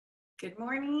Good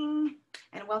morning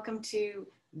and welcome to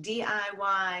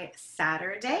DIY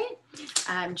Saturday.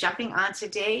 I'm jumping on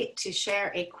today to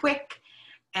share a quick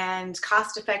and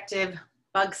cost-effective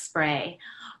bug spray,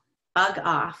 bug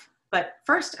off. But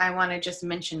first I want to just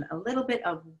mention a little bit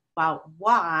about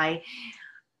why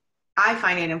I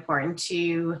find it important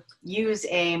to use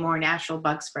a more natural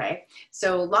bug spray.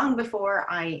 So long before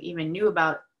I even knew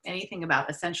about anything about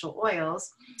essential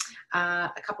oils, a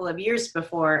couple of years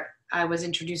before I was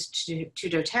introduced to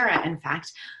doTERRA, in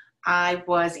fact, I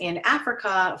was in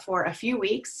Africa for a few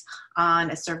weeks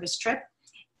on a service trip,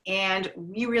 and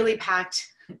we really packed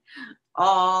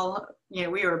we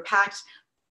were packed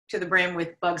to the brim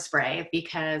with bug spray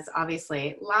because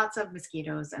obviously lots of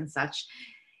mosquitoes and such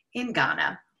in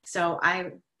Ghana. So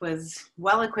I was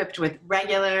well equipped with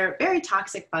regular, very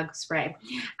toxic bug spray.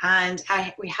 And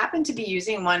we happened to be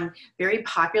using one very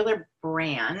popular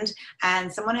brand,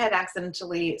 and someone had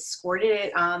accidentally sprayed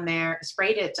it on their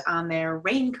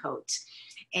raincoat,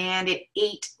 and it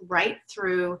ate right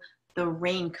through the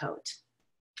raincoat.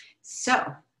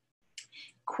 So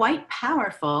quite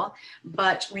powerful,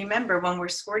 but remember, when we're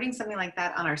squirting something like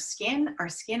that on our skin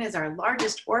is our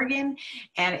largest organ,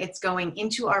 and it's going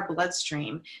into our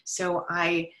bloodstream. So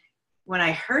when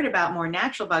I heard about more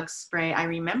natural bug spray, I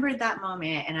remembered that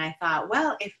moment, and I thought,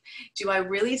 well, do I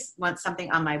really want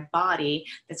something on my body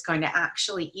that's going to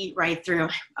actually eat right through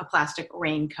a plastic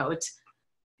raincoat?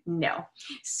 No.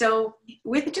 So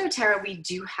with doTERRA, we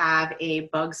do have a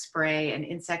bug spray, an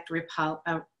insect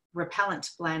repellent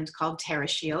blend called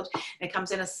Terrashield. It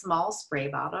comes in a small spray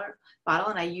bottle,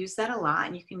 and I use that a lot,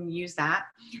 and you can use that.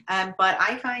 But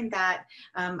I find that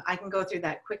I can go through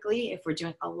that quickly if we're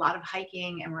doing a lot of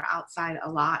hiking and we're outside a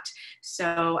lot.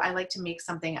 So I like to make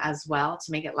something as well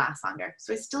to make it last longer.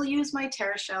 So I still use my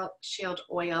Terrashield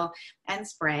oil and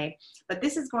spray, but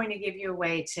this is going to give you a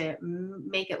way to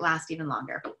make it last even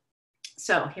longer.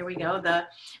 So here we go. The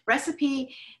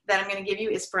recipe that I'm going to give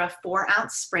you is for a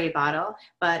 4-ounce spray bottle,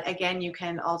 but again, you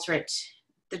can alter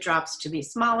the drops to be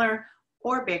smaller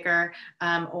or bigger,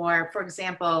 or for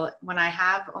example, when I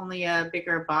have only a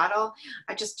bigger bottle,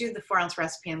 I just do the 4-ounce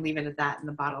recipe and leave it at that, and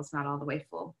the bottle's not all the way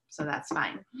full, so that's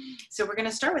fine. So we're going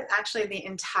to start with actually the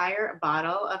entire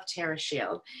bottle of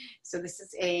Terrashield. So this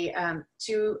is a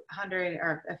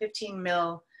 15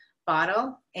 ml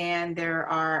bottle, and there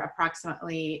are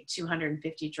approximately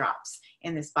 250 drops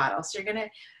in this bottle. So you're going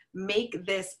to make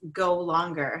this go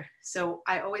longer. So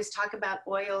I always talk about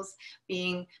oils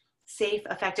being safe,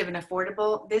 effective, and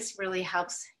affordable. This really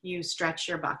helps you stretch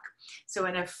your buck. So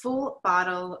in a full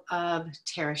bottle of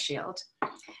Terrashield,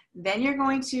 then you're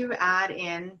going to add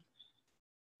in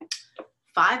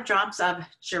 5 drops of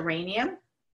geranium,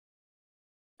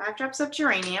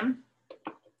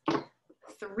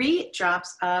 3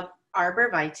 drops of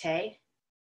arborvitae,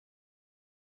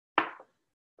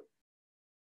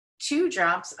 2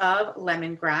 drops of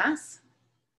lemongrass,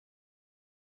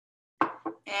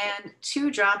 and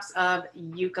 2 drops of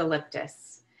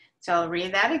eucalyptus. So I'll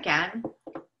read that again.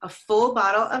 A full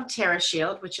bottle of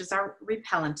Terrashield, which is our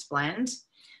repellent blend,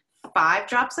 5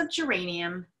 drops of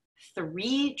geranium,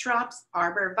 3 drops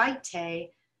arborvitae,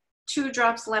 2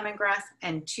 drops lemongrass,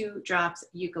 and 2 drops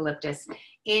eucalyptus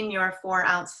in your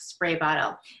 4-ounce spray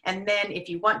bottle. And then if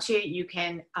you want to, you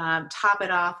can top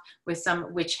it off with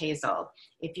some witch hazel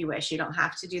if you wish. You don't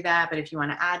have to do that, but if you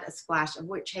want to add a splash of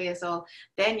witch hazel,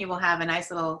 then you will have a nice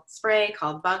little spray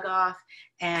called Bug Off,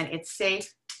 and it's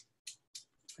safe.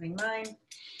 Putting mine.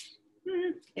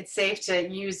 It's safe to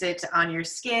use it on your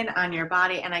skin, on your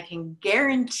body, and I can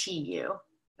guarantee you,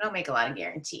 I don't make a lot of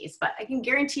guarantees, but I can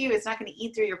guarantee you it's not going to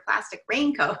eat through your plastic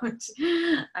raincoat.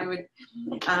 I would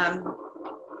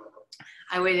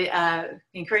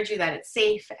encourage you that it's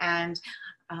safe, and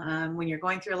when you're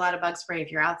going through a lot of bug spray,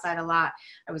 if you're outside a lot,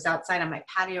 I was outside on my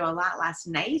patio a lot last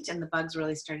night, and the bugs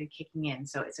really started kicking in.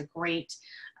 So it's a great,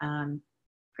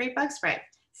 great bug spray.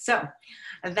 So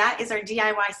that is our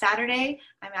DIY Saturday.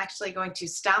 I'm actually going to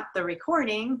stop the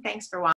recording. Thanks for watching.